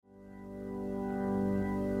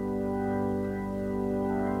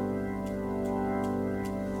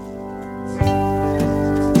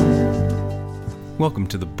Welcome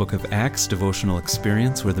to the Book of Acts devotional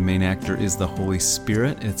experience where the main actor is the Holy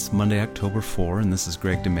Spirit. It's Monday, October 4, and this is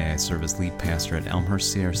Greg DeMay. I serve as lead pastor at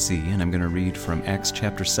Elmhurst CRC, and I'm going to read from Acts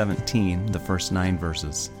chapter 17, the first 9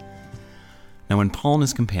 verses. Now when Paul and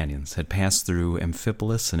his companions had passed through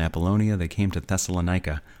Amphipolis and Apollonia, they came to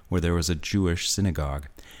Thessalonica, where there was a Jewish synagogue.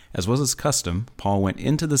 As was his custom, Paul went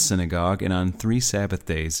into the synagogue, and on 3 Sabbath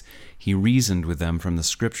days he reasoned with them from the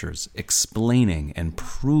Scriptures, explaining and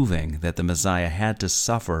proving that the Messiah had to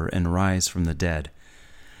suffer and rise from the dead.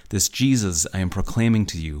 "This Jesus I am proclaiming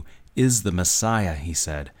to you is the Messiah," he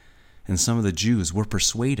said. And some of the Jews were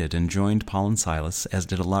persuaded and joined Paul and Silas, as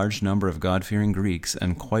did a large number of God-fearing Greeks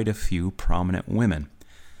and quite a few prominent women.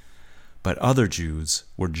 But other Jews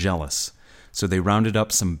were jealous. So they rounded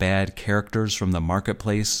up some bad characters from the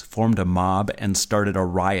marketplace, formed a mob, and started a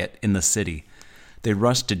riot in the city. They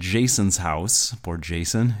rushed to Jason's house, poor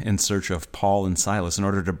Jason, in search of Paul and Silas in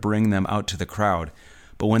order to bring them out to the crowd.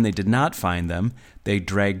 But when they did not find them, they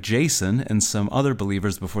dragged Jason and some other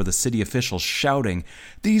believers before the city officials, shouting,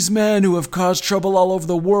 "These men who have caused trouble all over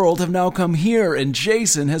the world have now come here, and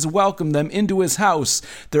Jason has welcomed them into his house.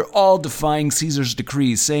 They're all defying Caesar's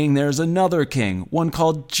decrees, saying there's another king, one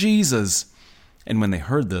called Jesus." And when they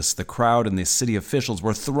heard this, the crowd and the city officials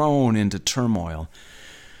were thrown into turmoil.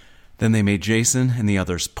 Then they made Jason and the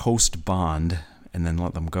others post bond and then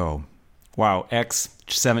let them go. Wow, Acts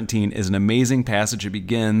 17 is an amazing passage. It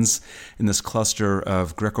begins in this cluster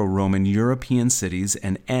of Greco-Roman European cities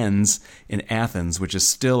and ends in Athens, which is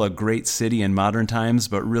still a great city in modern times,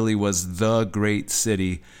 but really was the great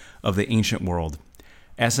city of the ancient world.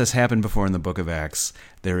 As has happened before in the book of Acts,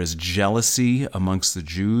 there is jealousy amongst the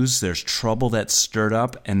Jews, there's trouble that's stirred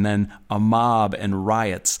up, and then a mob and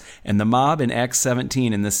riots. And the mob in Acts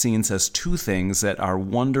 17 in this scene says 2 things that are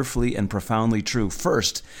wonderfully and profoundly true.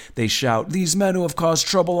 First, they shout, "These men who have caused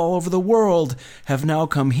trouble all over the world have now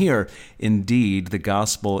come here." Indeed, the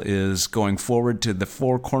gospel is going forward to the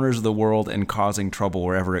 4 corners of the world and causing trouble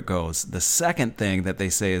wherever it goes. The second thing that they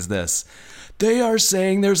say is this: "They are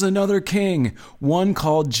saying there's another king, one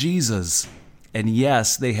called Jesus." And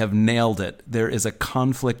yes, they have nailed it. There is a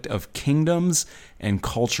conflict of kingdoms and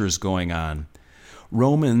cultures going on.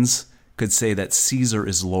 Romans could say that Caesar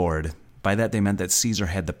is Lord. By that they meant that Caesar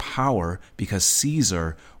had the power because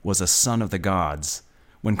Caesar was a son of the gods.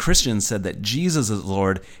 When Christians said that Jesus is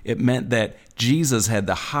Lord, it meant that Jesus had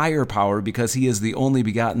the higher power because he is the only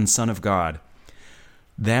begotten Son of God.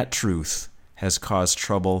 That truth has caused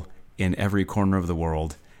trouble in every corner of the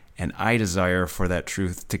world, and I desire for that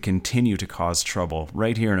truth to continue to cause trouble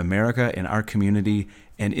right here in America, in our community,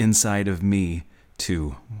 and inside of me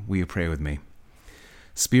too. Will you pray with me?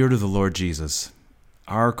 Spirit of the Lord Jesus,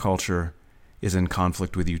 our culture is in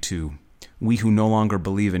conflict with you too. We who no longer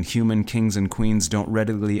believe in human kings and queens don't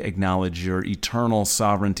readily acknowledge your eternal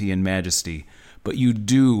sovereignty and majesty, but you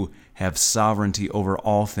do have sovereignty over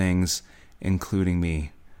all things, including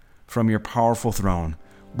me. From your powerful throne,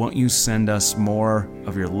 won't you send us more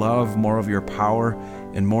of your love, more of your power,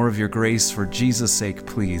 and more of your grace for Jesus' sake,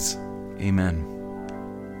 please? Amen.